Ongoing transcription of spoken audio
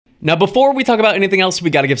Now, before we talk about anything else,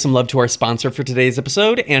 we got to give some love to our sponsor for today's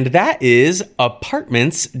episode, and that is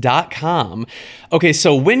Apartments.com. Okay,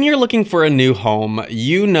 so when you're looking for a new home,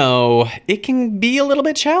 you know it can be a little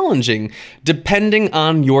bit challenging depending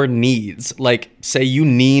on your needs. Like, say you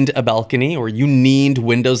need a balcony, or you need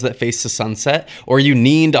windows that face the sunset, or you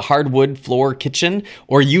need a hardwood floor kitchen,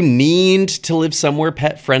 or you need to live somewhere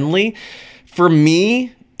pet-friendly. For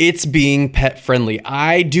me, it's being pet friendly.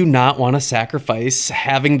 I do not want to sacrifice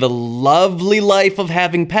having the lovely life of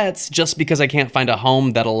having pets just because I can't find a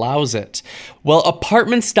home that allows it. Well,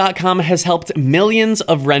 Apartments.com has helped millions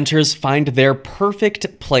of renters find their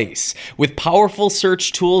perfect place with powerful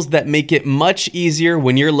search tools that make it much easier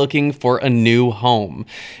when you're looking for a new home.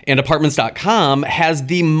 And Apartments.com has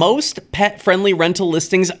the most pet-friendly rental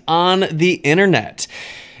listings on the internet.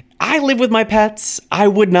 I live with my pets. I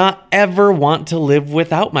would not ever want to live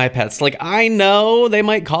without my pets. Like, I know they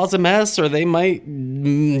might cause a mess, or they might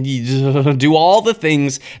do all the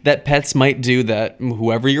things that pets might do that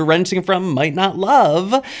whoever you're renting from might not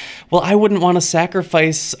love. Well, I wouldn't want to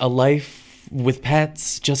sacrifice a life with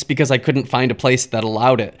pets just because I couldn't find a place that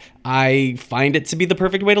allowed it. I find it to be the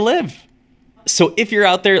perfect way to live. So if you're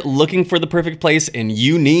out there looking for the perfect place and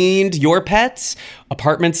you need your pets,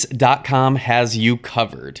 Apartments.com has you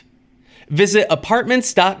covered. Visit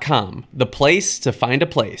Apartments.com, the place to find a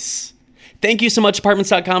place. Thank you so much,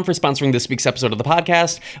 Apartments.com, for sponsoring this week's episode of the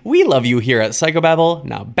podcast. We love you here at Psychobabble.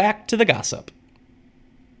 Now back to the gossip.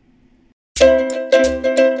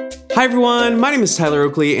 Hi everyone, my name is Tyler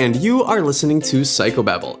Oakley, and you are listening to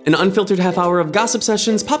Psychobabble, an unfiltered half hour of gossip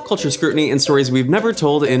sessions, pop culture scrutiny, and stories we've never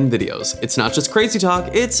told in videos. It's not just crazy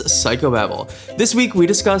talk, it's Psychobabble. This week we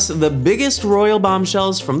discuss the biggest royal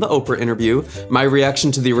bombshells from the Oprah interview, my reaction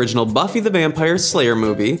to the original Buffy the Vampire Slayer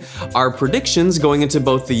movie, our predictions going into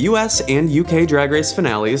both the US and UK Drag Race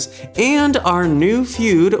finales, and our new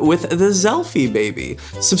feud with the Zelfie baby.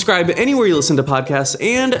 Subscribe anywhere you listen to podcasts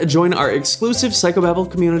and join our exclusive Psychobabble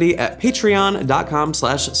community at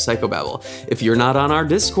patreon.com/psychobabble. If you're not on our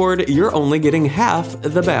Discord, you're only getting half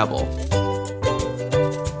the babble.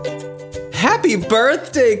 Happy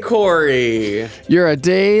birthday, Corey! You're a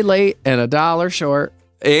day late and $1 short.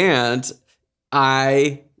 And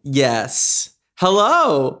yes.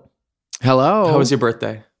 Hello! Hello. How was your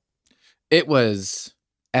birthday? It was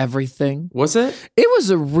everything. Was it? It was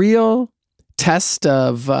a real test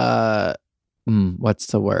of, what's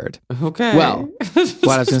the word? Okay. Well,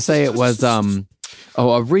 what I was going to say, it was a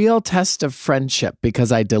real test of friendship, because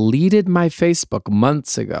I deleted my Facebook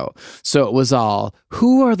months ago. So it was all,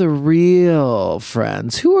 who are the real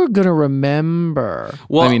friends? Who are going to remember?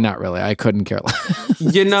 Well, I mean, not really. I couldn't care less.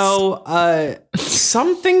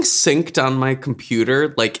 Something synced on my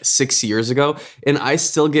computer like 6 years ago, and I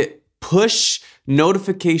still get push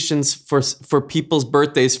notifications for people's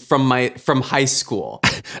birthdays from high school.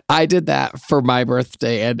 I did that for my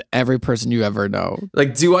birthday and every person you ever know.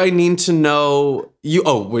 Like, do I need to know you?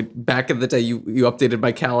 Oh, back in the day, you updated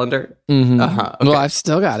my calendar. Mm-hmm. Okay. Well, I've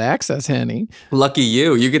still got access, honey. Lucky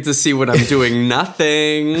you. You get to see when I'm doing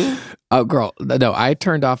nothing. Oh, girl, no, I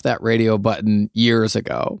turned off that radio button years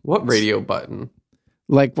ago. What radio button?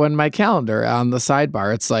 Like when my calendar on the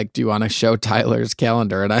sidebar, it's like, do you want to show Tyler's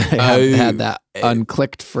calendar? And I have had that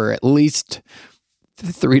unclicked for at least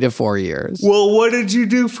 3 to 4 years. Well, what did you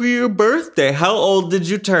do for your birthday? How old did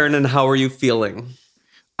you turn, and how are you feeling?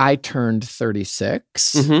 I turned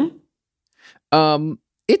 36. Mm-hmm.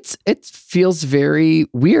 It feels very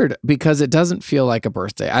weird because it doesn't feel like a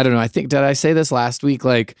birthday. I don't know. Did I say this last week?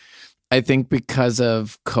 Like, I think because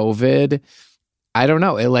of COVID, I don't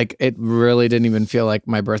know. It really didn't even feel like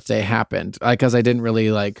my birthday happened, because I didn't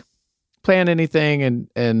really plan anything,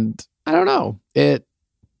 and I don't know. It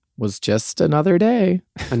was just another day.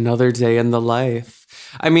 Another day in the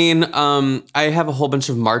life. I mean, I have a whole bunch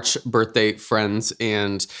of March birthday friends,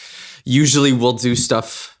 and usually we'll do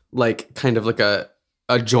stuff like kind of like a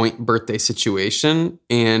joint birthday situation,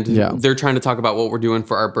 and they're trying to talk about what we're doing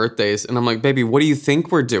for our birthdays, and I'm like, baby, what do you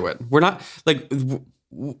think we're doing? We're not like.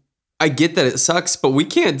 I get that it sucks, but we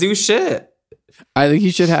can't do shit. I think you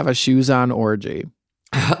should have a shoes on orgy.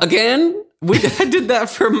 Again? I did that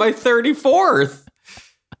for my 34th.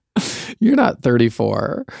 You're not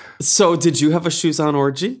 34. So did you have a shoes on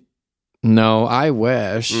orgy? No, I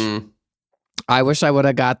wish. I wish I would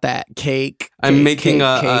have got that cake. I'm making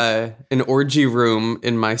an orgy room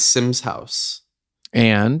in my Sims house.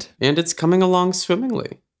 And it's coming along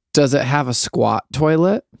swimmingly. Does it have a squat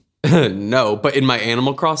toilet? No, but in my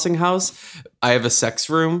Animal Crossing house, I have a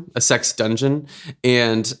sex room, a sex dungeon,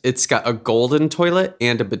 and it's got a golden toilet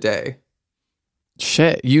and a bidet.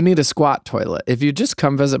 Shit, you need a squat toilet. If you just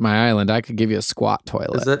come visit my island, I could give you a squat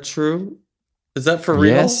toilet. Is that true? Is that for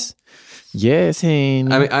real? Yes,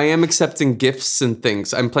 Hayne. I mean, I am accepting gifts and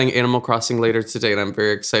things. I'm playing Animal Crossing later today, and I'm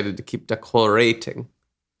very excited to keep decorating.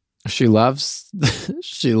 She loves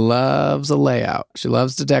a layout. She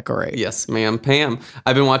loves to decorate. Yes, ma'am, Pam.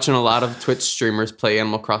 I've been watching a lot of Twitch streamers play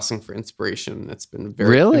Animal Crossing for inspiration. It's been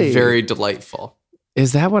very delightful.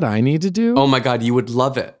 Is that what I need to do? Oh my God, you would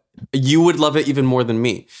love it. You would love it even more than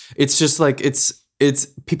me. It's just like it's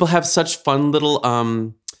people have such fun little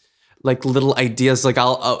little ideas. Like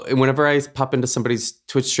I'll whenever I pop into somebody's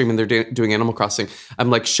Twitch stream and they're doing Animal Crossing, I'm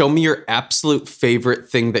like, show me your absolute favorite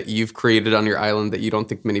thing that you've created on your island that you don't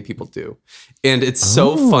think many people do. And it's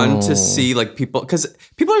so fun to see like people, because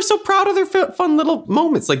people are so proud of their fun little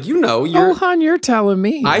moments. Like, hon, you're telling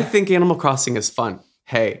me. I think Animal Crossing is fun.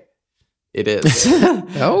 Hey, it is.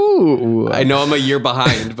 Oh, I know I'm a year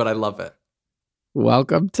behind, but I love it.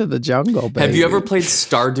 Welcome to the jungle, baby. Have you ever played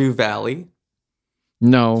Stardew Valley?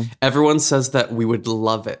 No. Everyone says that we would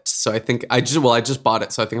love it. So I think I just bought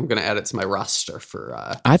it. So I think I'm going to add it to my roster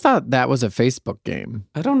for. I thought that was a Facebook game.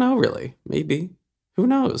 I don't know, really. Maybe. Who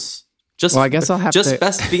knows? I guess I'll have just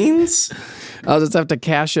Best Fiends. I'll just have to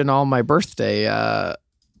cash in all my birthday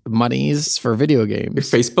monies for video games.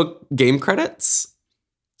 Your Facebook game credits?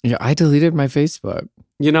 Yeah, I deleted my Facebook.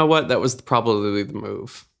 You know what? That was probably the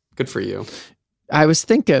move. Good for you. I was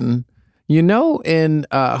thinking, in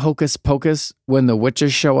Hocus Pocus, when the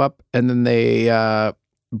witches show up and then they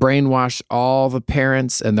brainwash all the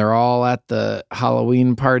parents and they're all at the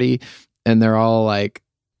Halloween party and they're all like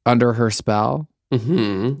under her spell.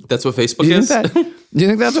 Mm-hmm. That's what Facebook is? Do you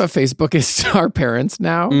think that's what Facebook is to our parents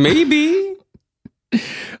now? Maybe.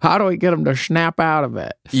 How do we get them to snap out of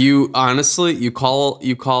it? You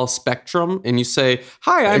call Spectrum and you say,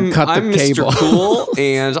 "Hi, I'm Mr. Cool,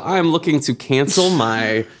 and I'm looking to cancel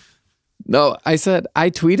my." No, I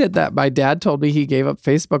tweeted that my dad told me he gave up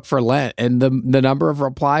Facebook for Lent, and the number of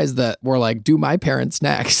replies that were like, "Do my parents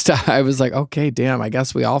next?" I was like, okay, damn, I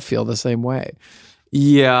guess we all feel the same way.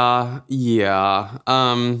 Yeah.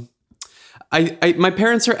 My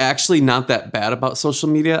parents are actually not that bad about social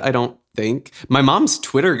media, I don't think. My mom's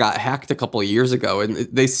Twitter got hacked a couple of years ago, and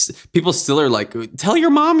people still are like, "Tell your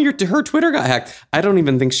mom her Twitter got hacked." I don't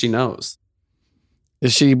even think she knows.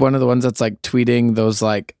 Is she one of the ones that's like tweeting those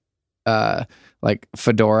like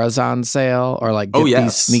fedoras on sale or like get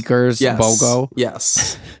these sneakers BOGO?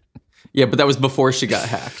 Yes. Yeah, but that was before she got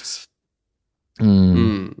hacked.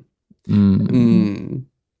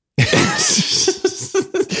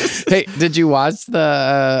 Hey, did you watch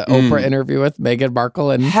the Oprah interview with Meghan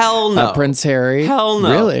Markle and Hell no. Prince Harry? Hell no.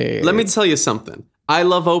 Really? Let me tell you something. I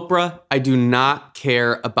love Oprah. I do not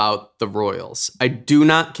care about the royals. I do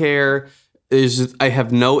not care. I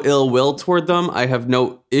have no ill will toward them. I have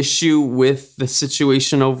no issue with the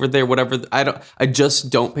situation over there. Whatever. I just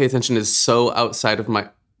don't pay attention. It's so outside of my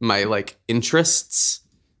like interests.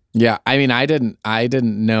 Yeah, I mean, I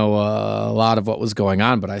didn't know a lot of what was going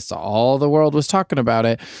on, but I saw all the world was talking about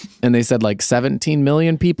it, and they said like 17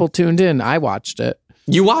 million people tuned in. I watched it.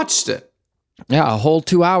 You watched it? Yeah, a whole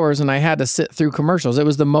 2 hours, and I had to sit through commercials. It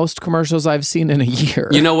was the most commercials I've seen in a year.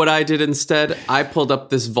 You know what I did instead? I pulled up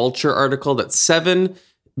this Vulture article that's 7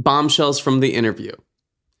 bombshells from the interview.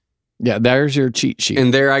 Yeah, there's your cheat sheet.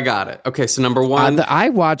 And there I got it. Okay, so number 1. I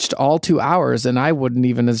watched all 2 hours, and I wouldn't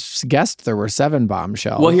even have guessed there were 7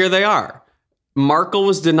 bombshells. Well, here they are. Markle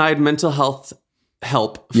was denied mental health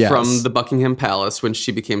help from the Buckingham Palace when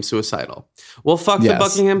she became suicidal. Well, fuck the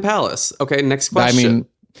Buckingham Palace. Okay, next question. I mean,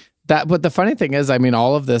 but the funny thing is, I mean,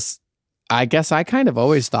 all of this, I guess I kind of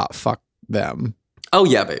always thought, fuck them. Oh,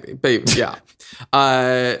 yeah, baby, yeah.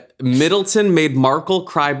 Middleton made Markle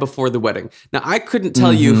cry before the wedding. Now, I couldn't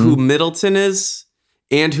tell you who Middleton is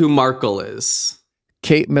and who Markle is.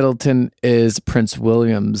 Kate Middleton is Prince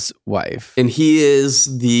William's wife. And he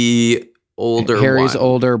is the older Harry's one.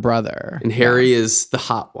 older brother. And Harry is the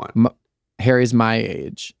hot one. Harry's my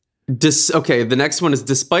age. Okay, the next one is,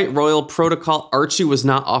 despite royal protocol, Archie was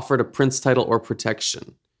not offered a prince title or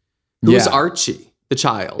protection. Who is Archie? The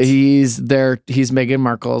child. He's Meghan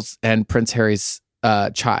Markle's and Prince Harry's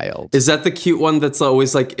child. Is that the cute one that's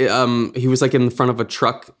always like, he was like in the front of a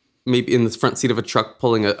truck, maybe in the front seat of a truck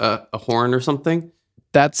pulling a horn or something?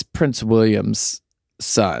 That's Prince William's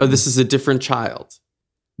son. Oh, this is a different child.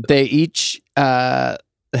 They each have,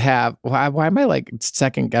 why am I like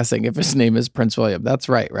second guessing if his name is Prince William? That's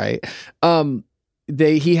right?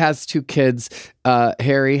 He has 2 kids.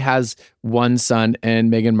 Harry has 1 son, and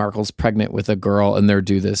Meghan Markle's pregnant with a girl, and they're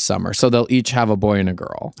due this summer. So they'll each have a boy and a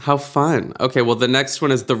girl. How fun. Okay, well, the next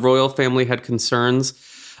one is, the royal family had concerns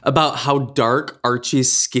about how dark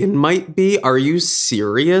Archie's skin might be. Are you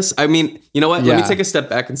serious? I mean, you know what? Let me take a step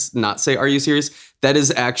back and not say, are you serious? That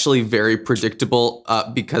is actually very predictable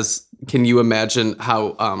because can you imagine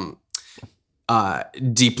how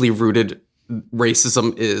deeply rooted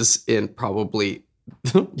racism is in probably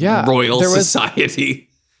royal society?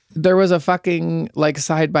 There was a fucking like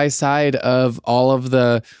side by side of all of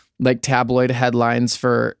the like tabloid headlines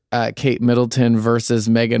for Kate Middleton versus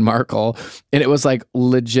Meghan Markle. And it was like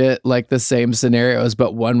legit like the same scenarios,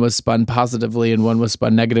 but one was spun positively and one was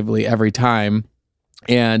spun negatively every time.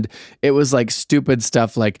 And it was like stupid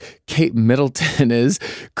stuff like Kate Middleton is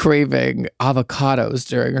craving avocados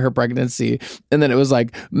during her pregnancy. And then it was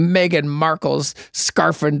like Meghan Markle's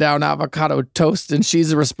scarfing down avocado toast and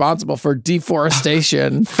she's responsible for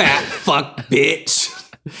deforestation. Fat fuck bitch.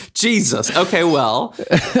 Jesus. Okay, well.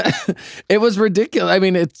 It was ridiculous. I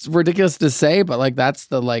mean, it's ridiculous to say, but like that's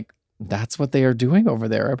what they are doing over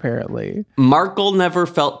there, apparently. Markle never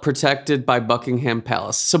felt protected by Buckingham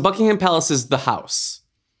Palace. So Buckingham Palace is the house.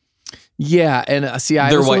 Yeah, and see,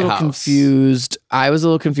 I was a little confused. I was a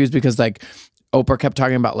little confused because like Oprah kept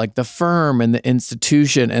talking about like the firm and the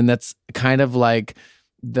institution, and that's kind of like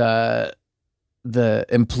the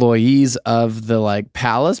employees of the like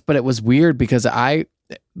palace. But it was weird because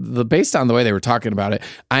based on the way they were talking about it,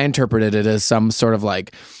 I interpreted it as some sort of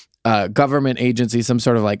like government agency, some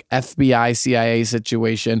sort of like FBI, CIA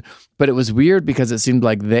situation. But it was weird because it seemed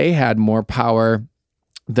like they had more power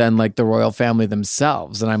than like the royal family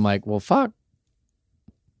themselves. And I'm like, well, fuck.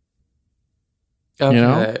 Okay. You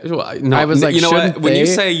know? Well, no, I was like, you know what? When you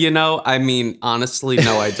they? say, you know, I mean, honestly,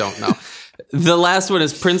 no, I don't know. The last one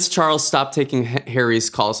is Prince Charles stopped taking Harry's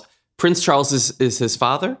calls. Prince Charles is his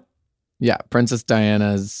father? Yeah, Princess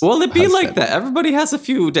Diana's Well, it'd be husband. like that. Everybody has a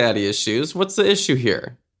few daddy issues. What's the issue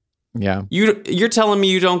here? Yeah. You're telling me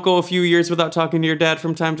you don't go a few years without talking to your dad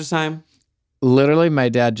from time to time? Literally, my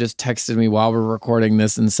dad just texted me while we're recording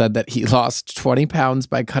this and said that he lost 20 pounds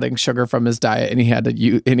by cutting sugar from his diet, and he had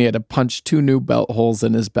to punch 2 new belt holes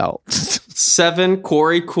in his belt. 7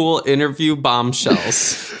 Corey Cool interview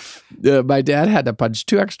bombshells. My dad had to punch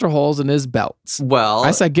 2 extra holes in his belts. Well,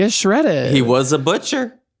 I said, get shredded. he was a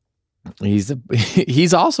butcher.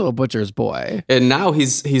 He's also a butcher's boy. And now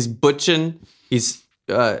he's butching. He's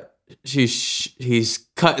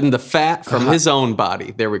cutting the fat from his own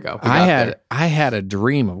body. There we go. I had a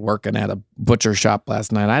dream of working at a butcher shop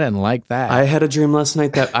last night. I didn't like that. I had a dream last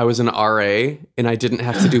night that I was an RA and I didn't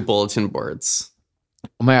have to do bulletin boards.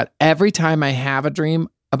 Oh my God. Every time I have a dream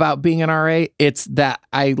about being an RA, it's that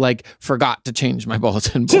I like forgot to change my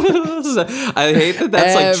bulletin board. I hate that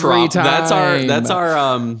that's like trauma. That's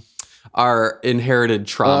our inherited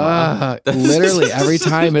trauma. Literally every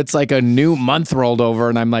time it's like a new month rolled over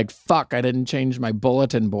and I'm like, fuck, I didn't change my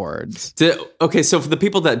bulletin boards. Okay, so for the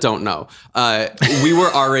people that don't know, we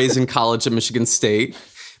were RAs in college at Michigan State,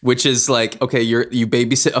 which is like, okay, you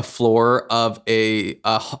babysit a floor of a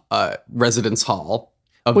residence hall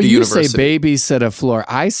of the university. You say babysit a floor.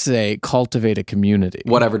 I say cultivate a community.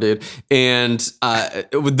 Whatever, dude. And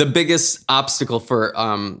the biggest obstacle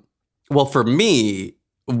for me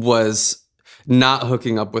was not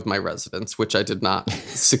hooking up with my residents, which I did not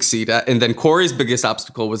succeed at. And then Corey's biggest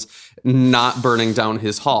obstacle was not burning down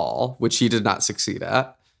his hall, which he did not succeed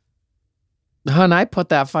at. Hun, I put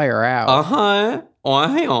that fire out. Uh-huh.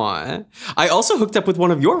 I also hooked up with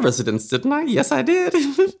one of your residents, didn't I? Yes, I did.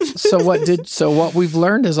 So what we've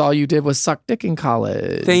learned is all you did was suck dick in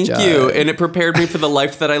college. Thank you. And it prepared me for the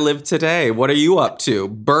life that I live today. What are you up to?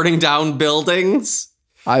 Burning down buildings?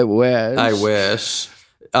 I wish.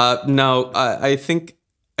 No, I think,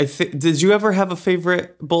 did you ever have a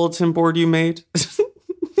favorite bulletin board you made?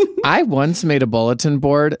 I once made a bulletin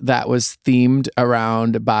board that was themed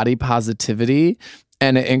around body positivity,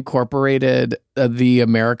 and it incorporated the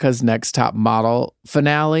America's Next Top Model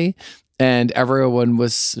finale, and everyone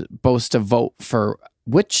was supposed to vote for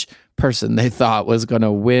which person they thought was going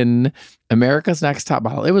to win America's Next Top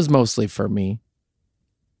Model. It was mostly for me.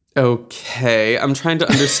 Okay, I'm trying to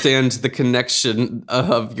understand the connection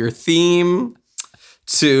of your theme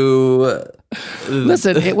to...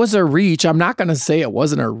 Listen, it was a reach. I'm not going to say it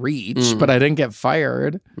wasn't a reach, but I didn't get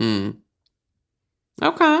fired. Okay,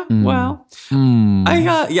 well,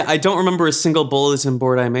 I don't remember a single bulletin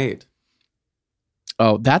board I made.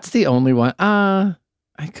 Oh, that's the only one. I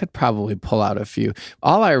could probably pull out a few.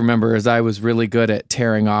 All I remember is I was really good at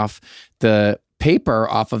tearing off the paper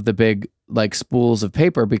off of the big like spools of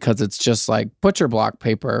paper because it's just like butcher block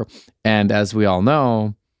paper. And as we all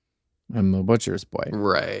know, I'm a butcher's boy.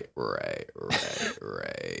 Right.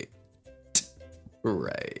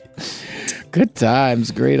 Good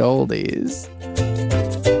times, great oldies.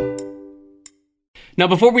 Now,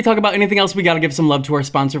 before we talk about anything else, we got to give some love to our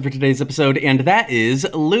sponsor for today's episode, and that is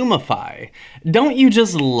Lumify. Don't you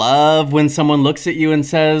just love when someone looks at you and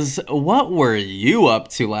says, "What were you up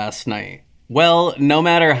to last night?" Well, no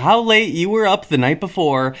matter how late you were up the night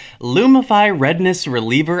before, Lumify Redness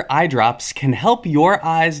Reliever Eye Drops can help your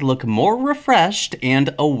eyes look more refreshed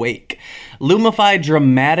and awake. Lumify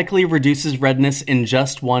dramatically reduces redness in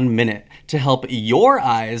just 1 minute to help your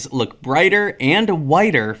eyes look brighter and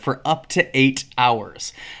whiter for up to 8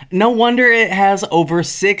 hours. No wonder it has over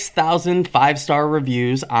 6,000 5-star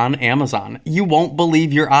reviews on Amazon. You won't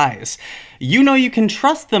believe your eyes. You know you can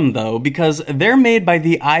trust them though because they're made by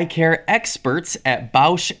the eye care experts at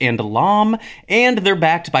Bausch & Lomb and they're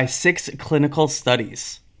backed by 6 clinical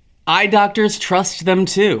studies. Eye doctors trust them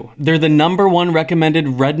too. They're the #1 recommended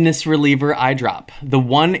redness reliever eye drop. The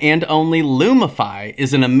one and only Lumify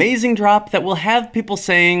is an amazing drop that will have people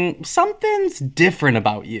saying something's different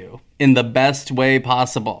about you in the best way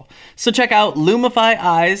possible. So check out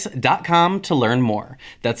LumifyEyes.com to learn more.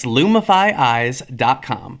 That's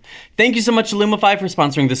LumifyEyes.com. Thank you so much, Lumify, for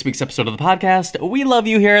sponsoring this week's episode of the podcast. We love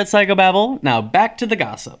you here at Psychobabble. Now back to the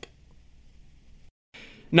gossip.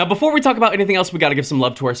 Now, before we talk about anything else, we got to give some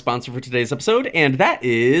love to our sponsor for today's episode, and that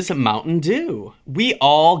is Mountain Dew. We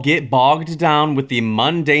all get bogged down with the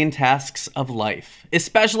mundane tasks of life,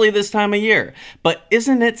 especially this time of year. But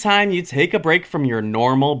isn't it time you take a break from your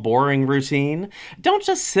normal, boring routine? Don't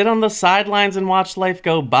just sit on the sidelines and watch life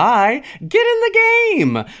go by. Get in the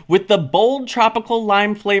game! With the bold tropical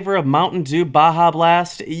lime flavor of Mountain Dew Baja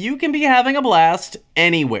Blast, you can be having a blast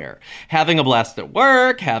anywhere. Having a blast at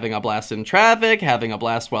work, having a blast in traffic, having a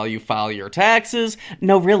blast while you file your taxes.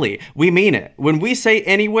 No, really, we mean it. When we say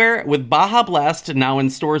anywhere, with Baja Blast now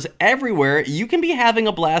in stores everywhere, you can be having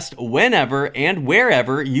a blast whenever and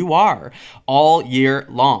wherever you are, all year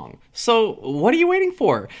long. So what are you waiting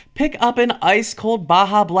for? Pick up an ice-cold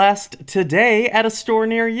Baja Blast today at a store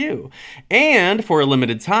near you. And for a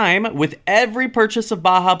limited time, with every purchase of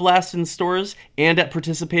Baja Blast in stores and at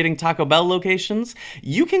participating Taco Bell locations,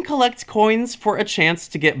 you can collect coins for a chance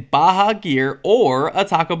to get Baja gear or a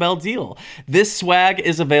Taco Bell deal. This swag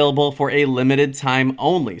is available for a limited time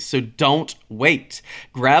only, so don't wait.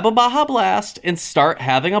 Grab a Baja Blast and start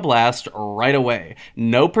having a blast right away.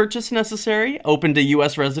 No purchase necessary, open to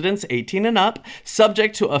U.S. residents 18 and up,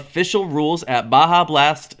 subject to official rules at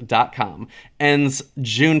BajaBlast.com. Ends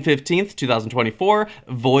June 15th, 2024,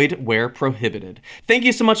 void where prohibited. Thank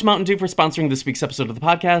you so much, Mountain Dew, for sponsoring this week's episode of the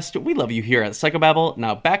podcast. We love you here at Psychobabble.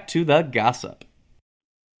 Now back to the gossip.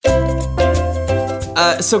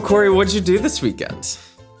 So Corey, what'd you do this weekend?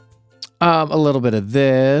 A little bit of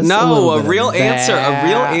this. No, a real answer. A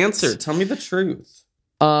real answer. Tell me the truth.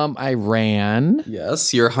 I ran.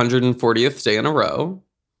 Yes, your 140th day in a row.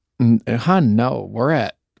 No,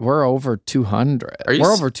 we're over 200.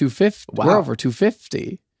 We're over 250. Wow. We're over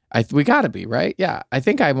 250. We gotta be, right? Yeah, I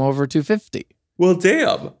think I'm over 250. Well,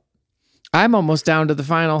 damn. I'm almost down to the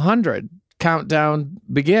final 100. Countdown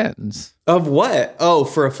begins. Of what? Oh,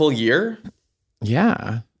 for a full year?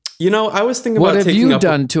 Yeah. You know, I was thinking what about have you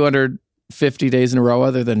done 250 days in a row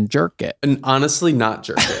other than jerk it? And honestly, not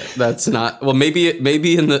jerk it. That's not. Well, maybe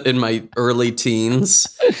in my early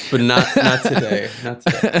teens, but not today. Not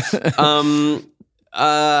today.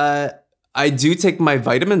 I do take my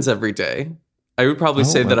vitamins every day. I would probably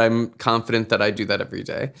say that I'm confident that I do that every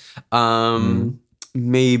day.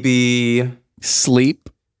 Maybe sleep.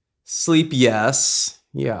 Yes.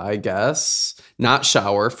 Yeah, I guess. Not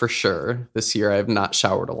shower for sure. This year I have not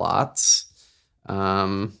showered a lot.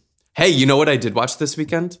 Hey, you know what I did watch this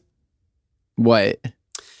weekend? What?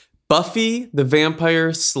 Buffy the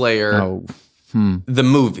Vampire Slayer. Oh. The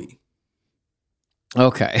movie.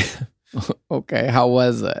 Okay. Okay, how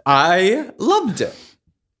was it? I loved it.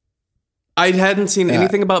 I hadn't seen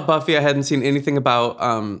anything about Buffy. I hadn't seen anything about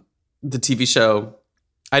the TV show.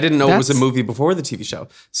 I didn't know it was a movie before the TV show.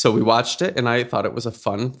 So we watched it and I thought it was a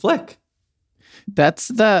fun flick. That's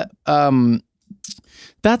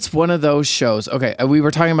one of those shows. Okay, we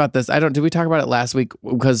were talking about this. Did we talk about it last week?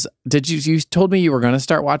 Because you told me you were going to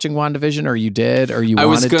start watching WandaVision, or you did, or you wanted to?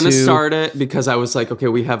 I was going to start it because I was like, okay,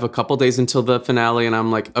 we have a couple days until the finale, and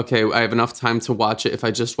I'm like, okay, I have enough time to watch it if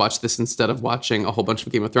I just watch this instead of watching a whole bunch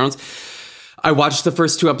of Game of Thrones. I watched the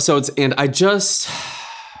first 2 episodes, and I just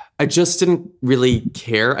didn't really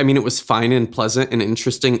care. I mean, it was fine and pleasant and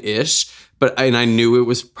interesting-ish, and I knew it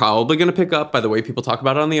was probably going to pick up by the way people talk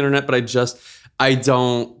about it on the internet, but I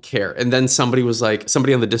don't care. And then somebody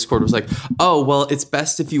on the Discord was like, oh, well, it's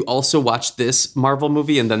best if you also watch this Marvel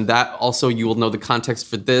movie. And then that also you will know the context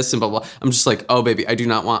for this and blah, blah. I'm just like, oh, baby, I do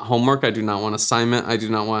not want homework. I do not want assignment. I do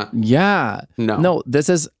not want. Yeah. No, this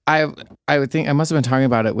is, I would think I must have been talking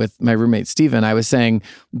about it with my roommate, Steven. I was saying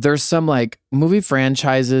there's some like movie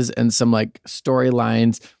franchises and some like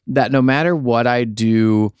storylines that no matter what I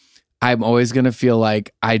do, I'm always going to feel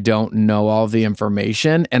like I don't know all the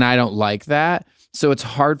information, and I don't like that. So it's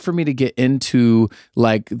hard for me to get into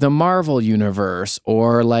like the Marvel universe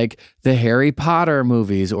or like the Harry Potter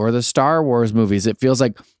movies or the Star Wars movies. It feels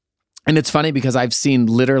like, and it's funny because I've seen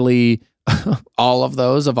literally all of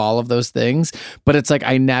those things, but it's like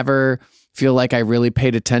I never feel like I really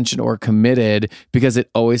paid attention or committed, because it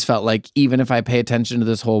always felt like even if I pay attention to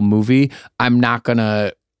this whole movie, I'm not going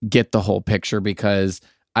to get the whole picture because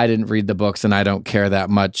I didn't read the books and I don't care that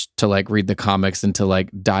much to like read the comics and to like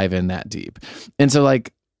dive in that deep. And so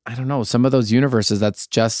like, I don't know, some of those universes, that's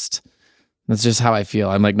just how I feel.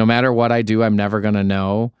 I'm like, no matter what I do, I'm never going to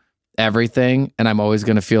know everything, and I'm always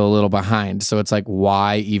going to feel a little behind. So it's like,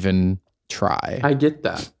 why even try? I get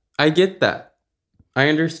that. I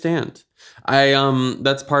understand.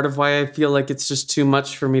 That's part of why I feel like it's just too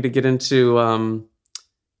much for me to get into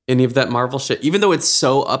any of that Marvel shit, even though it's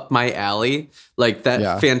so up my alley, like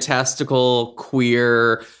that fantastical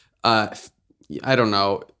queer, I don't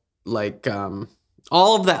know, like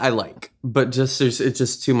all of that I like, but it's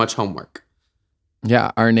just too much homework.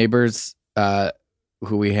 Yeah, our neighbors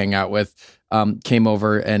who we hang out with came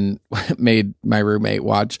over and made my roommate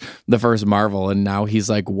watch the first Marvel, and now he's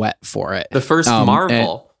like wet for it. The first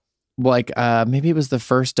Marvel. Like maybe it was the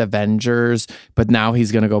first Avengers, but now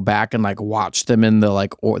he's gonna go back and like watch them in the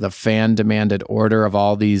like or the fan demanded order of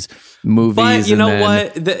all these movies. But you know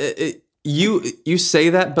what? You say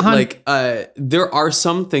that, but like there are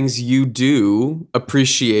some things you do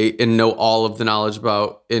appreciate and know all of the knowledge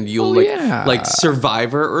about, and you'll like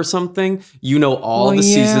Survivor or something. You know all the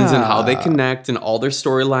seasons and how they connect and all their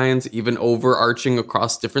storylines, even overarching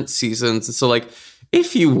across different seasons. And so like,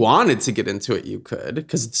 if you wanted to get into it, you could,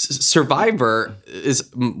 because Survivor is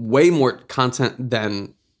way more content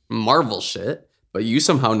than Marvel shit, but you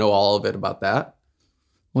somehow know all of it about that.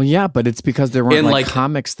 Well, yeah, but it's because there weren't like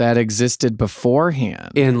comics that existed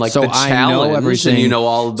beforehand. And like so the challenge, and you know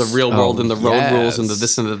all of the real world and the road rules and the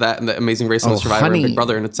this and the that and the Amazing Race and the Survivor and Big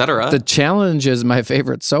Brother and etc. The Challenge is my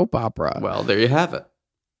favorite soap opera. Well, there you have it.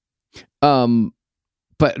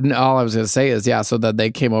 But all I was going to say is, so that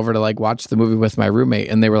they came over to like watch the movie with my roommate,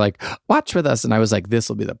 and they were like, watch with us. And I was like, this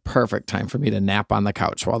will be the perfect time for me to nap on the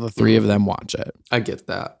couch while the three of them watch it. I get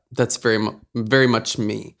that. That's very much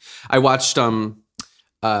me. I watched, what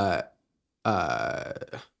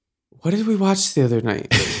did we watch the other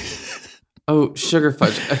night? Oh, Sugar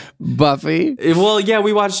Fudge. Buffy? Well, yeah,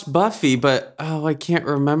 we watched Buffy, but I can't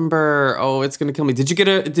remember. Oh, it's gonna kill me. Did you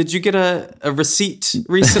get a receipt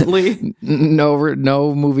recently?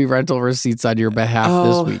 No movie rental receipts on your behalf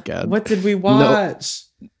this weekend. What did we watch?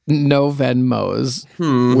 No Venmos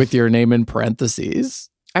with your name in parentheses.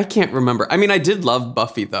 I can't remember. I mean, I did love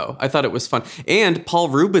Buffy though. I thought it was fun. And Paul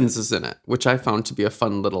Rubens is in it, which I found to be a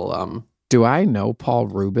fun little Do I know Paul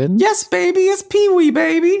Rubens? Yes, baby. It's Pee-wee,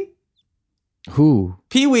 baby. Who?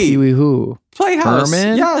 Pee-wee. Pee-wee who? Playhouse.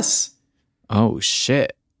 Herman? Yes. Oh,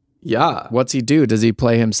 shit. Yeah. What's he do? Does he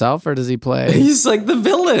play himself or does he play? He's like the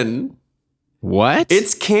villain. What?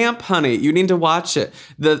 It's camp, honey. You need to watch it.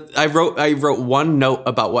 I wrote one note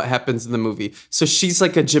about what happens in the movie. So she's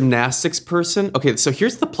like a gymnastics person. Okay, so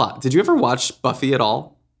here's the plot. Did you ever watch Buffy at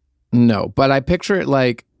all? No, but I picture it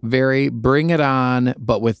like very Bring It On,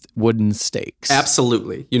 but with wooden stakes.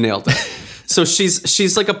 Absolutely. You nailed it. So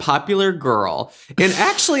she's like a popular girl. And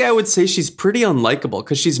actually, I would say she's pretty unlikable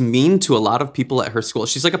because she's mean to a lot of people at her school.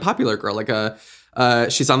 She's like a popular girl, like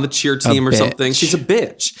she's on the cheer team or something. She's a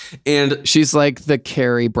bitch. And she's like the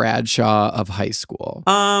Carrie Bradshaw of high school.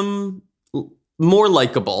 More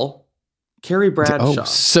likable. Carrie Bradshaw. Oh,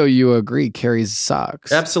 so you agree Carrie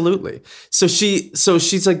sucks. Absolutely. So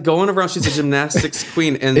she's like going around, she's a gymnastics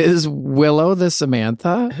queen. And is Willow the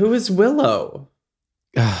Samantha? Who is Willow?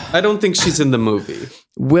 I don't think she's in the movie.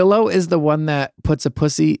 Willow is the one that puts a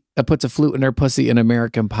flute in her pussy in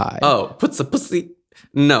American Pie. Oh, puts a pussy.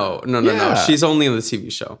 No. She's only in the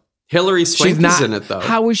TV show. Hilary Swank is in it, though.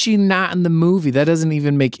 How is she not in the movie? That doesn't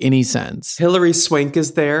even make any sense. Hilary Swank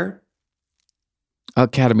is there.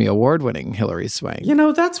 Academy Award winning Hilary Swank. You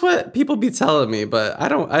know, that's what people be telling me, but I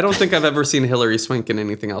don't think I've ever seen Hilary Swank in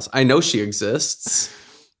anything else. I know she exists.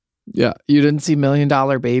 Yeah. You didn't see $1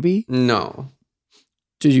 Million Baby? No.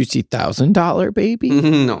 Did you see $1,000 Baby?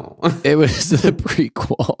 No. It was the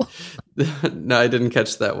prequel. No, I didn't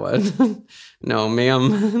catch that one. No,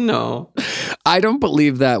 ma'am. No. I don't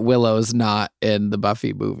believe that Willow's not in the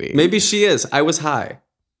Buffy movie. Maybe she is. I was high.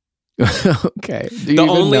 Okay. Do you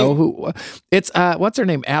even know who? It's what's her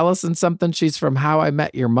name? Allison something. She's from How I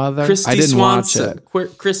Met Your Mother. Christy I didn't Swanson. watch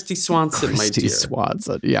it. Christy Swanson, my Christy dear.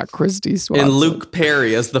 Swanson. Yeah, Christy Swanson. And Luke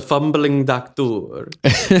Perry as the fumbling doctor.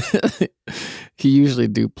 He usually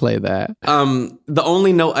do play that. The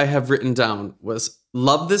only note I have written down was,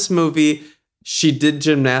 love this movie. She did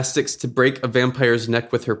gymnastics to break a vampire's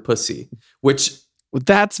neck with her pussy, which...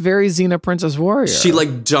 That's very Xena Princess Warrior. She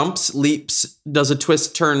like jumps, leaps, does a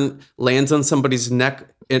twist turn, lands on somebody's neck,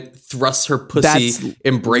 and thrusts her pussy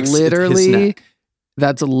and breaks his neck.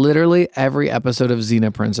 That's literally every episode of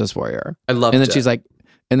Xena Princess Warrior. I love it.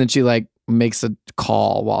 And then she makes a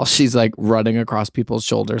call while she's like running across people's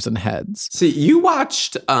shoulders and heads. See, you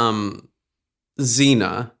watched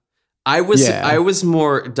Xena. I was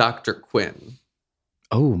more Dr. Quinn.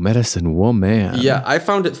 Oh, Medicine Woman. Yeah, I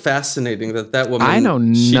found it fascinating that woman. I know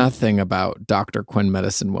nothing about Dr. Quinn,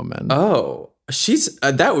 Medicine Woman. Oh, she's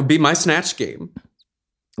that would be my Snatch Game.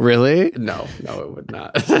 Really? No, it would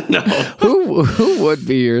not. No. Who would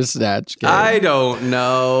be your Snatch Game? I don't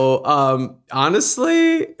know.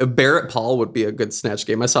 Honestly, Barrett Paul would be a good Snatch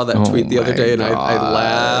Game. I saw that tweet the other day and I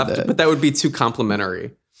laughed, but that would be too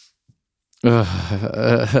complimentary.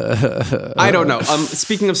 I don't know.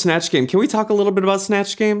 Speaking of Snatch Game, can we talk a little bit about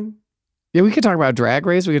Snatch Game? Yeah, we could talk about Drag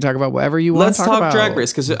Race. We could talk about whatever you want to talk about. Let's talk Drag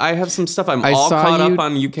Race, because I have some stuff. I'm all caught up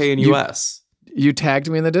on UK and US. You tagged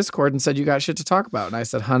me in the Discord and said you got shit to talk about. And I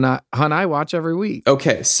said, hun, I watch every week.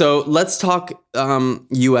 Okay, so let's talk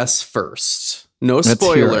US first. No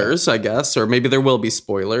spoilers, I guess, or maybe there will be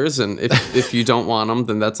spoilers. And if you don't want them,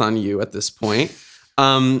 then that's on you at this point.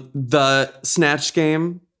 The Snatch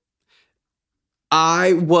Game,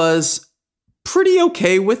 I was pretty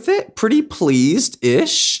okay with it, pretty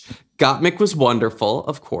pleased-ish. Gottmik was wonderful,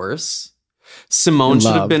 of course. Simone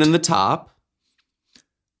should have been in the top.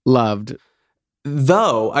 Loved.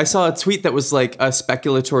 Though, I saw a tweet that was like a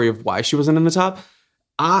speculatory of why she wasn't in the top.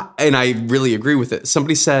 And I really agree with it.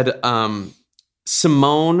 Somebody said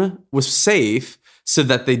Simone was safe so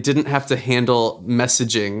that they didn't have to handle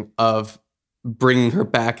messaging of bringing her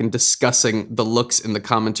back and discussing the looks in the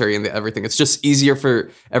commentary and the everything. It's just easier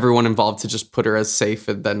for everyone involved to just put her as safe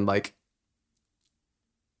and then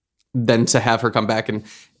to have her come back. And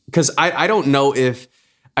because I don't know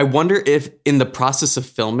I wonder if in the process of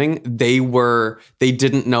filming they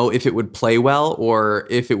didn't know if it would play well or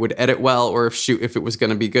if it would edit well or if it was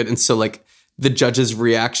going to be good. And so like the judges'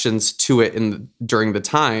 reactions to it during the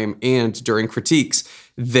time and during critiques,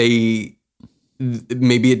 maybe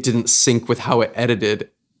it didn't sync with how it edited.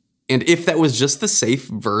 And if that was just the safe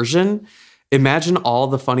version, imagine all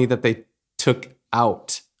the funny that they took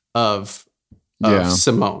out of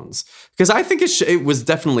Simone's. Because I think it was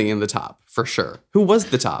definitely in the top, for sure. Who was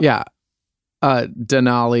the top? Yeah.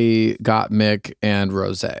 Denali, Gottmik, and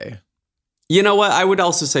Rosé. You know what? I would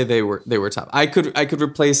also say they were top. I could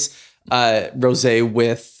replace Rosé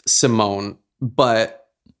with Simone, but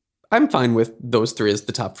I'm fine with those three as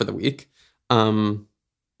the top for the week.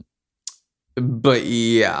 But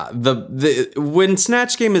yeah, the when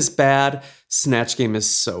Snatch Game is bad, Snatch Game is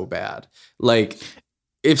so bad. Like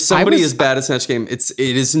if somebody is bad at Snatch Game, it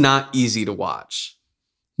is not easy to watch.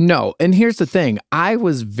 No, and here's the thing: I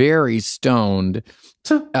was very stoned,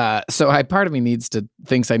 so part of me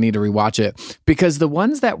thinks I need to rewatch it because the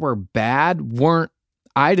ones that were bad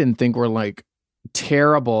I didn't think were like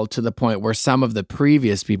terrible to the point where some of the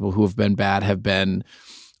previous people who have been bad have been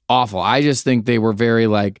awful. I just think they were very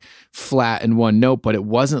like flat in one note, but it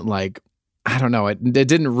wasn't like, I don't know, it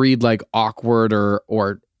didn't read like awkward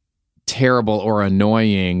or terrible or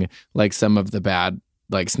annoying like some of the bad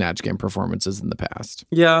like Snatch Game performances in the past.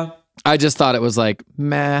 Yeah. I just thought it was like,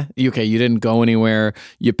 meh, okay, you didn't go anywhere.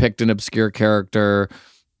 You picked an obscure character.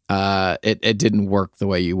 It didn't work the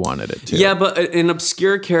way you wanted it to. Yeah, but an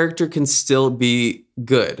obscure character can still be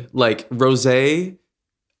good. Like Rosé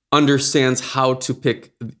understands how to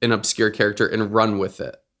pick an obscure character and run with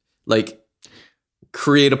it. Like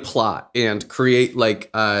create a plot and create like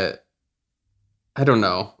I don't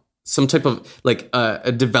know, some type of like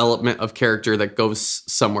a development of character that goes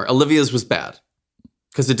somewhere. Olivia's was bad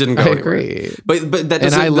because it didn't go anywhere. I agree. But that doesn't.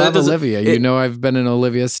 And I love Olivia. I've been an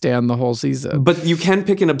Olivia stan the whole season. But you can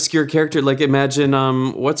pick an obscure character. Like imagine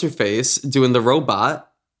what's her face doing the robot.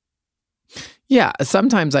 Yeah,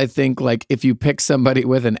 sometimes I think like if you pick somebody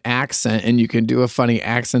with an accent and you can do a funny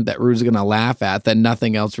accent that Rue's going to laugh at, then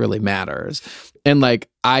nothing else really matters. And like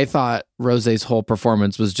I thought Rosé's whole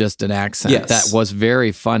performance was just an accent that was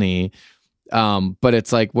very funny. But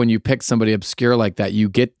it's like when you pick somebody obscure like that, you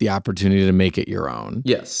get the opportunity to make it your own.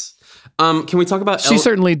 Yes. Can we talk about she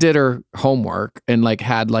certainly did her homework and like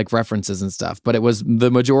had like references and stuff, but it was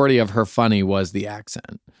the majority of her funny was the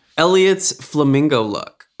accent. Elliot's flamingo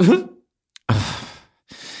look.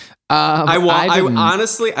 I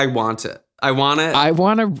want it.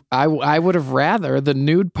 I would have rather the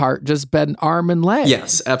nude part just been arm and leg.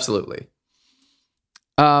 Yes, absolutely.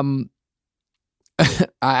 I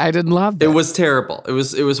didn't love that. It was terrible. It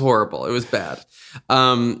was horrible. It was bad.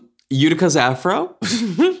 Utica's afro.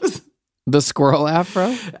 The squirrel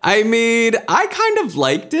afro? I mean, I kind of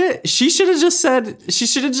liked it. She should have just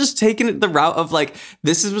taken it the route of like,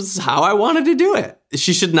 this is how I wanted to do it.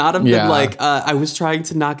 She should not have been like, I was trying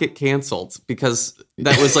to not get canceled, because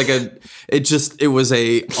that was like it was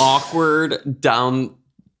a awkward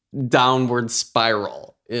downward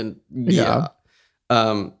spiral. And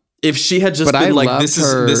if she had just been like, this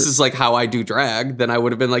is like how I do drag, then I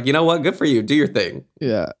would have been like, you know what? Good for you. Do your thing.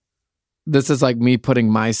 Yeah. This is like me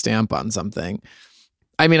putting my stamp on something.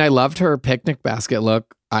 I mean, I loved her picnic basket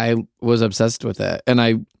look. I was obsessed with it. And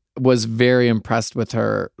I was very impressed with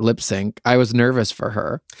her lip sync. I was nervous for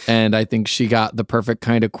her. And I think she got the perfect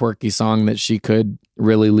kind of quirky song that she could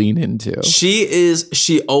really lean into.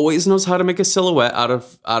 She always knows how to make a silhouette out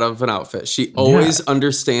of an outfit. She always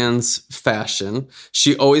understands fashion.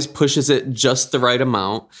 She always pushes it just the right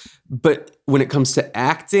amount. But when it comes to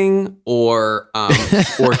acting or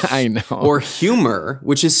I know. or humor,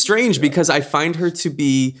 which is strange because I find her to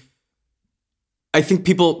be, I think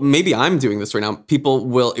people, maybe I'm doing this right now, people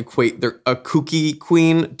will equate a kooky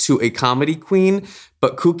queen to a comedy queen,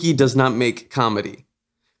 but kooky does not make comedy.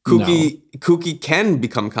 Kooky can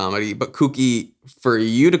become comedy, but kooky for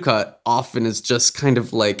Utica often is just kind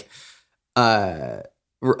of like a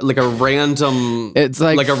random, it's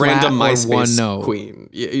like a random MySpace queen.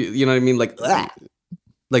 You know what I mean? Like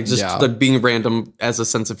just like being random as a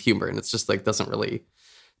sense of humor, and it's just like doesn't really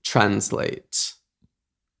translate.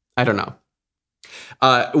 I don't know.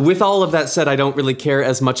 With all of that said, I don't really care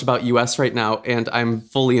as much about US right now, and I'm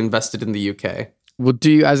fully invested in the UK. Well,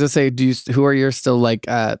 who are your still like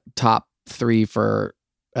top three for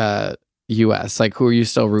US? Like, who are you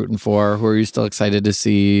still rooting for? Who are you still excited to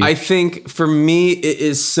see? I think for me, it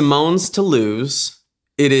is Simone's to lose.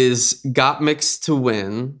 It is Gottmik's to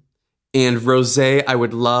win. And Rosé, I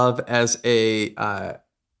would love as a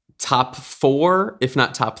top 4, if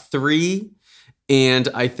not top 3. And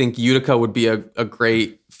I think Utica would be a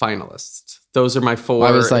great finalist. Those are my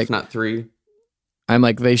 4, if not 3. I'm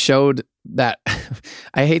like, they showed that.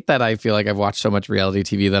 I hate that I feel like I've watched so much reality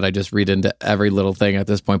TV that I just read into every little thing at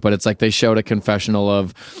this point. But it's like they showed a confessional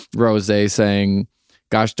of Rosé saying,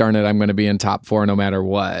 gosh darn it, I'm going to be in top 4 no matter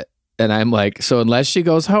what. And I'm like, so unless she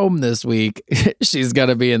goes home this week, she's going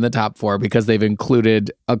to be in the top 4 because they've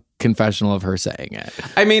included a confessional of her saying it.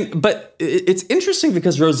 I mean, but it's interesting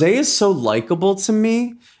because Rosé is so likable to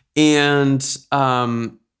me. And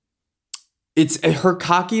it's her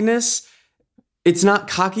cockiness. It's not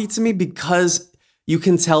cocky to me because you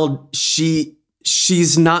can tell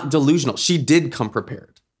she's not delusional. She did come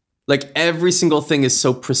prepared. Like every single thing is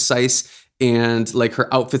so precise, and like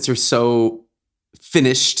her outfits are so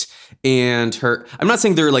finished, and I'm not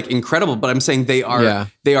saying they're like incredible, but I'm saying they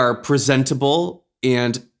are presentable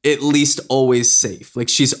and at least always safe. Like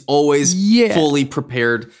she's always fully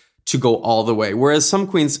prepared to go all the way. Whereas some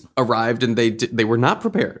queens arrived and they were not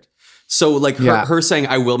prepared. So like her saying,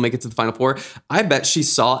 I will make it to the final 4. I bet she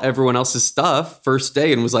saw everyone else's stuff first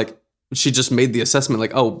day and was like, she just made the assessment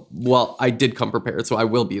like, oh, well, I did come prepared, so I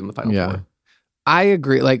will be in the final 4. I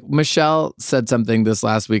agree. Like Michelle said something this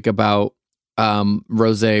last week about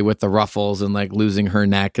Rosé with the ruffles and like losing her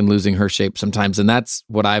neck and losing her shape sometimes. And that's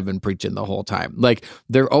what I've been preaching the whole time. Like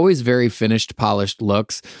they're always very finished, polished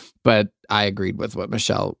looks, but I agreed with what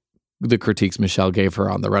the critiques Michelle gave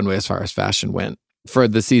her on the runway as far as fashion went for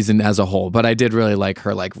the season as a whole. But I did really like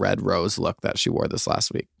her like red rose look that she wore this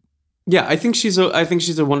last week. Yeah, I think she's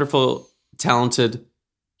a wonderful, talented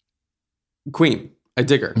queen. I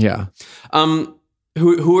dig her. Yeah.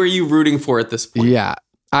 Who are you rooting for at this point? Yeah.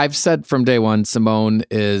 I've said from day one, Simone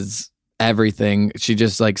is everything. She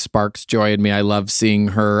just like sparks joy in me. I love seeing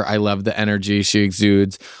her. I love the energy she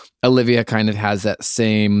exudes. Olivia kind of has that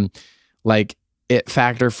same like it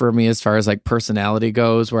factor for me as far as like personality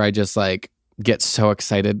goes, where I just like get so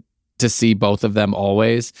excited to see both of them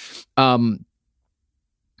always. And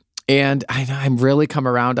I'm really come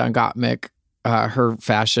around on Gottmik. her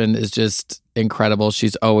fashion is just incredible.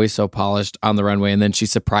 She's always so polished on the runway, and then she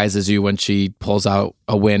surprises you when she pulls out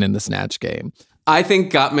a win in the Snatch Game. I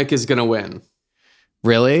think Gottmik is going to win.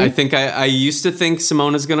 Really? I think I used to think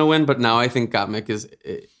Simone is going to win, but now I think Gottmik is.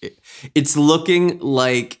 It's looking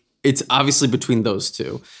like it's obviously between those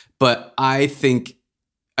two, but I think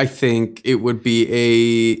it would be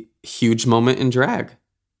a huge moment in drag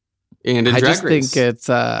and in Drag Race. Think it's.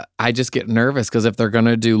 I just get nervous because if they're going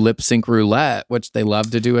to do lip sync roulette, which they love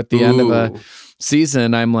to do at the end of a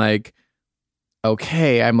season, I'm like,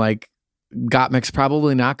 okay, Gottmik's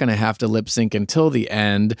probably not going to have to lip sync until the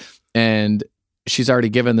end, and she's already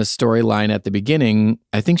given the storyline at the beginning.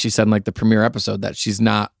 I think she said in like the premiere episode that she's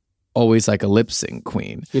not always like a lip sync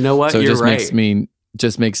queen. You know what? So You're right.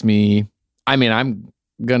 Makes me. I mean, I'm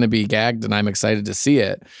gonna be gagged, and I'm excited to see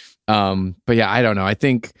it. But yeah, I don't know. I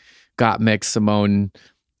think Gottmik, Simone,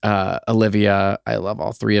 Olivia. I love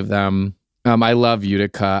all three of them. I love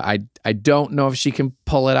Utica. I don't know if she can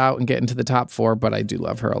pull it out and get into the top 4, but I do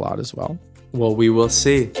love her a lot as well. Well, we will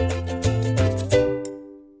see.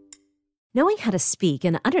 Knowing how to speak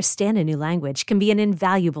and understand a new language can be an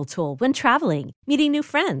invaluable tool when traveling, meeting new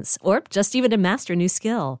friends, or just even to master a new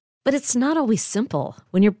skill. But it's not always simple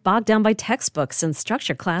when you're bogged down by textbooks and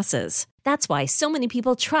structured classes. That's why so many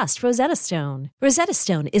people trust Rosetta Stone. Rosetta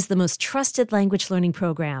Stone is the most trusted language learning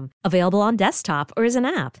program, available on desktop or as an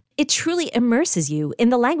app. It truly immerses you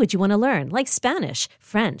in the language you want to learn, like Spanish,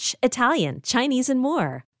 French, Italian, Chinese, and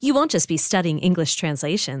more. You won't just be studying English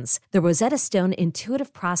translations. The Rosetta Stone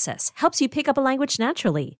intuitive process helps you pick up a language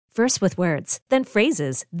naturally, first with words, then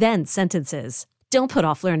phrases, then sentences. Don't put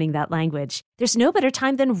off learning that language. There's no better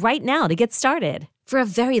time than right now to get started. For a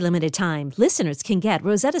very limited time, listeners can get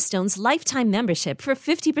Rosetta Stone's lifetime membership for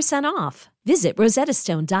 50% off. Visit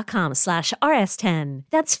rosettastone.com/rs10.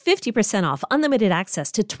 That's 50% off unlimited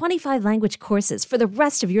access to 25 language courses for the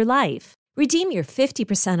rest of your life. Redeem your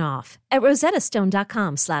 50% off at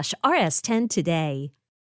rosettastone.com/rs10 today.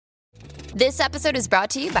 This episode is brought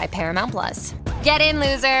to you by Paramount Plus. Get in,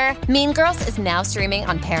 loser! Mean Girls is now streaming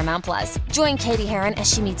on Paramount Plus. Join Katie Heron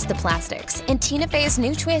as she meets the plastics in Tina Fey's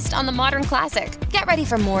new twist on the modern classic. Get ready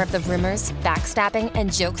for more of the rumors, backstabbing,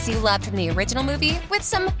 and jokes you loved from the original movie with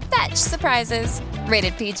some fetch surprises.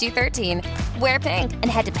 Rated PG-13. Wear pink and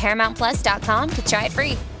head to ParamountPlus.com to try it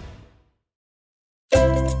free.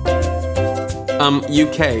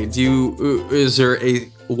 UK, is there a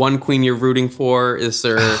one queen you're rooting for? Is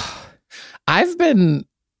there... I've been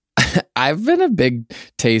a big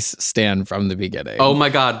Tayce stan from the beginning. Oh my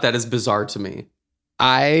God, that is bizarre to me.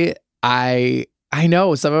 I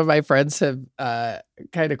know some of my friends have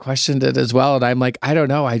kind of questioned it as well, and I'm like, I don't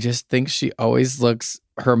know. I just think she always looks.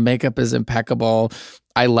 Her makeup is impeccable.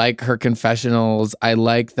 I like her confessionals. I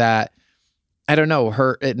like that. I don't know.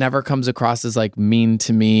 It never comes across as like mean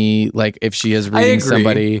to me. Like if she is reading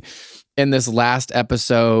somebody. In this last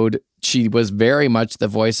episode, she was very much the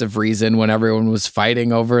voice of reason when everyone was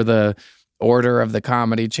fighting over the order of the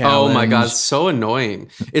comedy challenge. Oh my God, so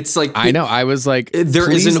annoying. It's like... I know. I was like,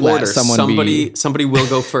 there is an order. Somebody will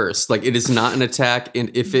go first. Like it is not an attack.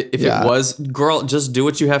 And if it was, girl, just do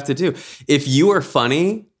what you have to do. If you are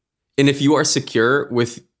funny and if you are secure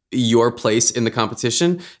with your place in the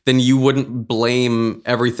competition, then you wouldn't blame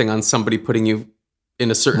everything on somebody putting you in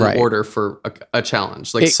a certain order for a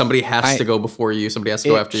challenge. Like somebody has to go before you. Somebody has to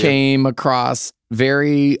go after you. It came across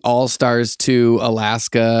very All-Stars 2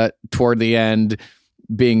 Alaska toward the end,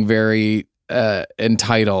 being very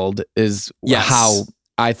entitled is how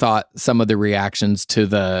I thought some of the reactions to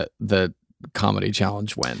the comedy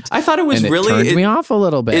challenge went. I thought it was it turned me off a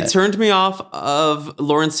little bit. It turned me off of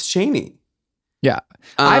Lawrence Chaney. Yeah.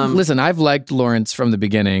 I've liked Lawrence from the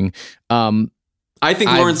beginning. I think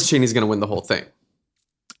Lawrence Chaney's going to win the whole thing.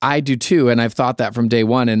 I do too, and I've thought that from day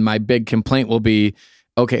one, and my big complaint will be,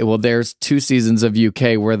 okay, well, there's 2 seasons of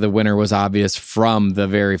UK where the winner was obvious from the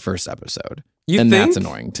very first episode. That's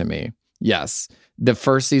annoying to me. Yes. The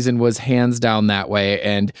first season was hands down that way,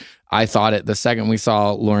 and I thought it the second we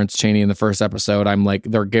saw Lawrence Chaney in the first episode, I'm like,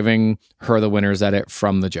 they're giving her the winners edit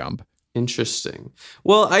from the jump. Interesting.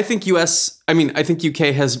 Well, I think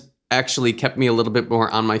UK has actually kept me a little bit more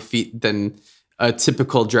on my feet than a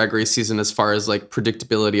typical Drag Race season as far as like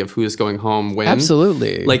predictability of who is going home when.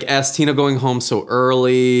 Absolutely. Like as Tina going home so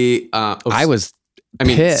early. I was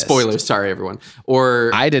pissed. Spoilers. Sorry, everyone. Or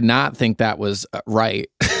I did not think that was right.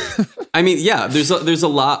 I mean, yeah, there's a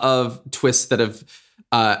lot of twists that have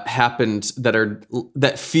happened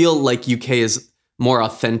that feel like UK is more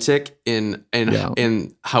authentic in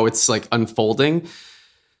how it's like unfolding.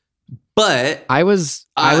 But I was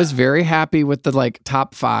very happy with the like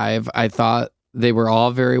top 5. I thought They were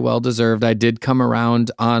all very well deserved. I did come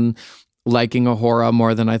around on liking Ahura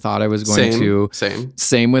more than I thought I was going to.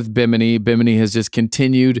 Same with Bimini. Bimini has just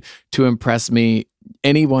continued to impress me.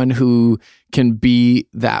 Anyone who can be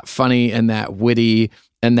that funny and that witty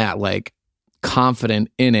and that like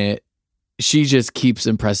confident in it, she just keeps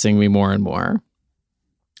impressing me more and more.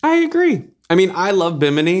 I agree. I mean, I love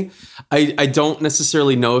Bimini. I don't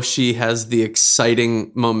necessarily know if she has the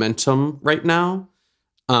exciting momentum right now.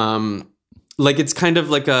 Like, it's kind of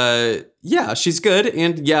like yeah, she's good.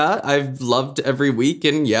 And yeah, I've loved every week.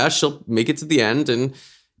 And yeah, she'll make it to the end. And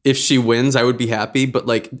if she wins, I would be happy. But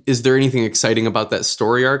like, is there anything exciting about that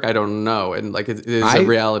story arc? I don't know. And like, it is a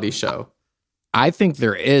reality show. I think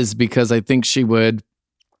there is, because I think she would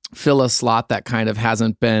fill a slot that kind of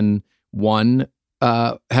hasn't been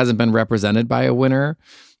represented by a winner.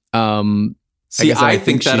 I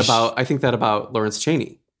think that about Lawrence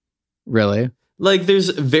Chaney. Really? Like, there's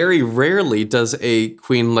very rarely does a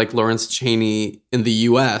queen like Lawrence Chaney in the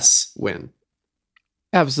U.S. win.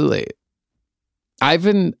 Absolutely.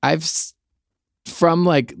 From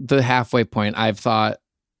like the halfway point, I've thought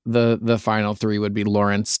the final three would be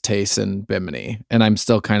Lawrence, Tayce, and Bimini. And I'm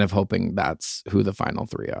still kind of hoping that's who the final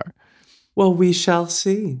three are. Well, we shall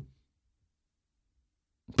see.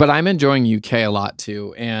 But I'm enjoying UK a lot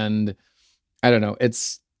too. And I don't know,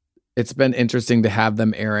 it's been interesting to have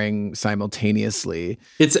them airing simultaneously.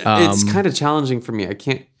 It's kind of challenging for me. I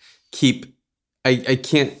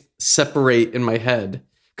can't separate in my head,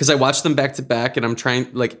 because I watch them back to back, and I'm trying,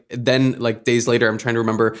 like, then like days later, I'm trying to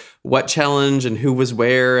remember what challenge and who was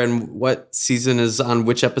where and what season is on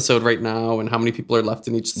which episode right now and how many people are left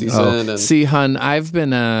in each season. See, hun, I've been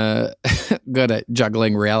good at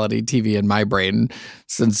juggling reality TV in my brain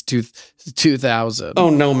since 2000. Oh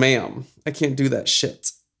no, ma'am, I can't do that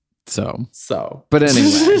shit. So, but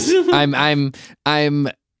anyway, I'm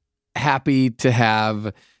happy to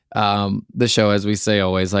have the show, as we say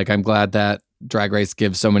always. Like, I'm glad that Drag Race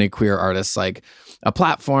gives so many queer artists like a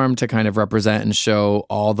platform to kind of represent and show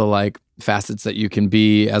all the like facets that you can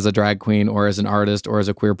be as a drag queen or as an artist or as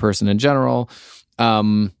a queer person in general.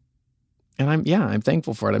 And I'm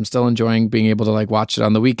thankful for it. I'm still enjoying being able to like watch it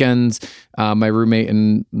on the weekends. My roommate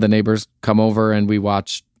and the neighbors come over and we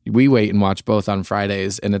wait and watch both on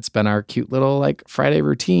Fridays, and it's been our cute little like Friday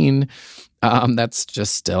routine. That's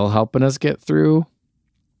just still helping us get through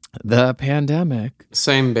the pandemic.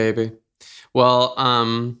 Same, baby. Well,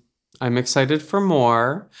 I'm excited for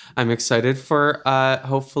more. I'm excited for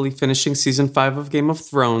hopefully finishing season 5 of Game of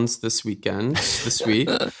Thrones this week.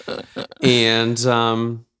 And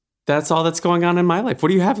that's all that's going on in my life. What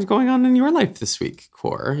do you have going on in your life this week,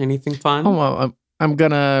 Core? Anything fun? Oh, well, I'm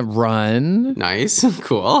gonna run. Nice.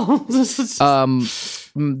 Cool.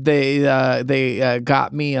 They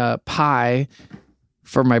got me a pie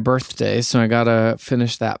for my birthday, so I gotta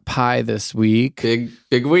finish that pie this week.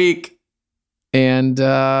 Big week. And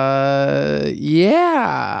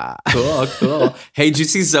yeah. Cool. Hey, did you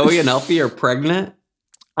see Zoe and Elfie are pregnant?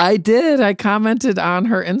 I did. I commented on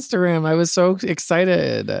her Instagram. I was so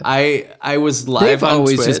excited. I was live on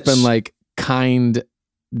Twitch. They've always just been like kind,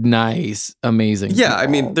 nice, amazing. Yeah, people. I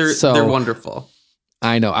mean, they're wonderful.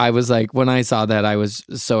 I know. I was like, when I saw that, I was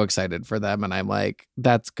so excited for them, and I'm like,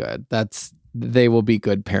 that's good. They will be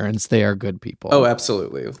good parents. They are good people. Oh,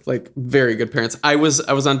 absolutely. Like, very good parents. I was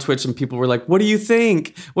on Twitch and people were like, what do you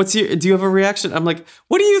think? Do you have a reaction? I'm like,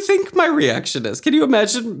 what do you think my reaction is? Can you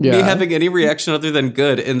imagine me having any reaction other than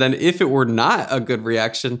good? And then if it were not a good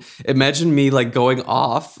reaction, imagine me like going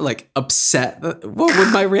off, like upset. What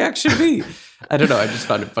would my reaction be? I don't know. I just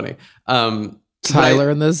found it funny. Tyler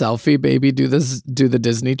and the Zelfie baby do the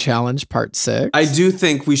Disney Challenge Part 6. I do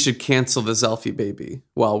think we should cancel the Zelfie baby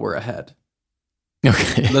while we're ahead.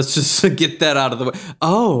 Okay. Let's just get that out of the way.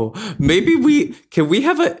 Oh, maybe we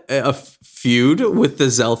have a feud with the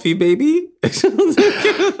Zelfie baby?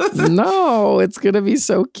 No, it's going to be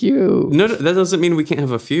so cute. No, that doesn't mean we can't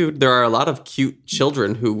have a feud. There are a lot of cute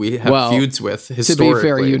children who we have feuds with historically. To be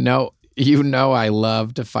fair, you know I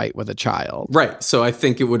love to fight with a child. Right. So I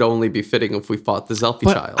think it would only be fitting if we fought the Zelfie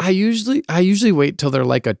child. I usually wait till they're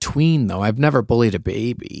like a tween, though. I've never bullied a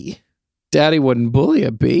baby. Daddy wouldn't bully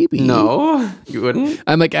a baby. No, you wouldn't?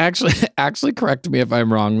 I'm like, actually correct me if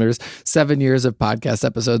I'm wrong. There's 7 years of podcast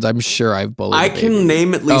episodes. I'm sure I've bullied a baby. Can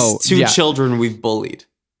name at least 2 children we've bullied.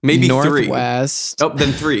 Maybe Northwest. 3. Oh,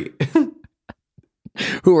 then 3.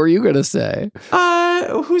 Who are you going to say?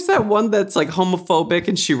 Who's that one that's like homophobic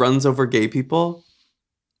and she runs over gay people?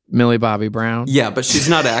 Millie Bobby Brown. Yeah, but she's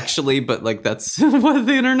not actually, but like that's what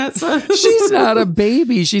the internet says. She's not a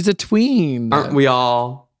baby. She's a tween. Aren't we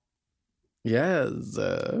all? Yes.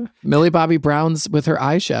 Millie Bobby Brown's with her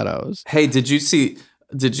eyeshadows. Hey, did you see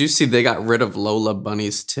they got rid of Lola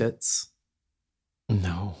Bunny's tits?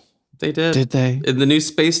 No. They did. Did they? In the new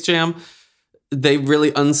Space Jam, they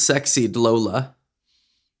really unsexied Lola.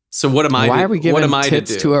 So what am I? Why are we giving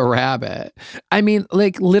tits to do? to a rabbit? I mean,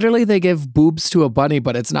 like literally, they give boobs to a bunny,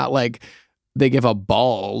 but it's not like they give a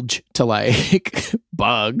bulge to like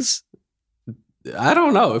Bugs. I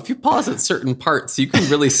don't know. If you pause at certain parts, you can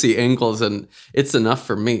really see angles, and it's enough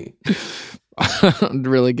for me. It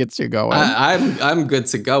really gets you going. I'm good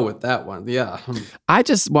to go with that one. Yeah, I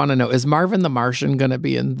just want to know: is Marvin the Martian going to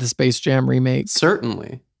be in the Space Jam remake?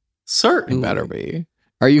 certainly. It better be.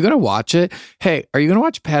 Are you going to watch it? Hey, are you going to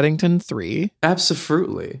watch Paddington 3?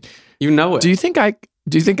 Absolutely. You know it. Do you think I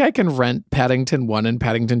can rent Paddington 1 and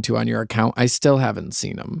Paddington 2 on your account? I still haven't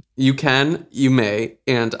seen them. You can, you may,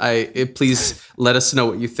 and please let us know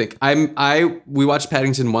what you think. We watched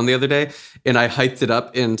Paddington 1 the other day, and I hyped it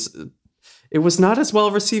up, and it was not as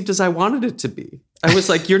well received as I wanted it to be. I was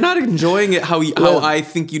like, you're not enjoying it how I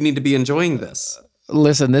think you need to be enjoying this.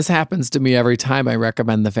 Listen, this happens to me every time I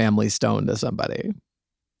recommend The Family Stone to somebody.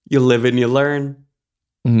 You live and you learn.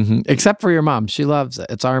 Mm-hmm. Except for your mom. She loves it.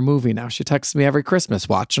 It's our movie now. She texts me every Christmas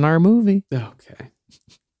watching our movie. Okay.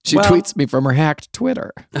 She tweets me from her hacked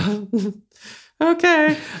Twitter.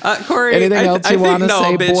 Okay. Corey, anything else you want to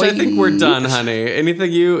say, bitch, boy? I think we're done,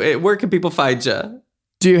 honey. Where can people find you?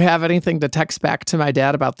 Do you have anything to text back to my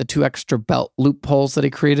dad about the 2 extra belt loopholes that he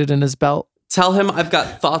created in his belt? Tell him I've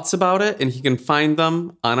got thoughts about it, and he can find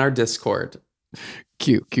them on our Discord.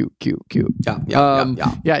 Cute. Yeah.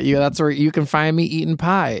 Yeah, that's where you can find me eating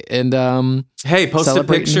pie and hey, post a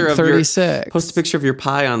picture of 36. Your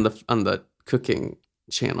pie on the cooking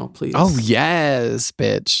channel, please. Oh yes,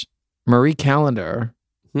 bitch. Marie Callender.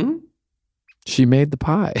 She made the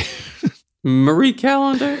pie. Marie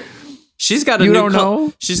Callender. She's got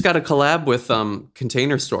a She's got a collab with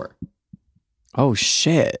Container Store. Oh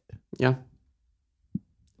shit. Yeah.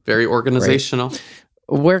 Very organizational. Great.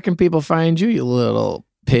 Where can people find you, you little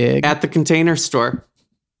pig? At the Container Store.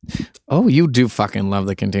 Oh, you do fucking love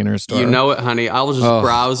the Container Store. You know it, honey. I'll just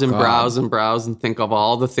browse and think of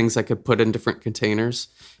all the things I could put in different containers.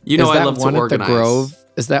 You know I love to organize.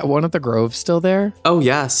 Is that one at the Grove still there? Oh,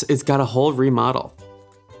 yes. It's got a whole remodel.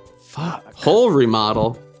 Fuck. Whole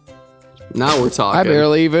remodel. Now we're talking. I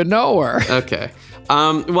barely even know her. Okay.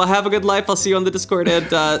 Well, have a good life. I'll see you on the Discord,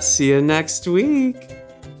 and see you next week.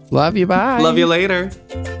 Love you. Bye. Love you later.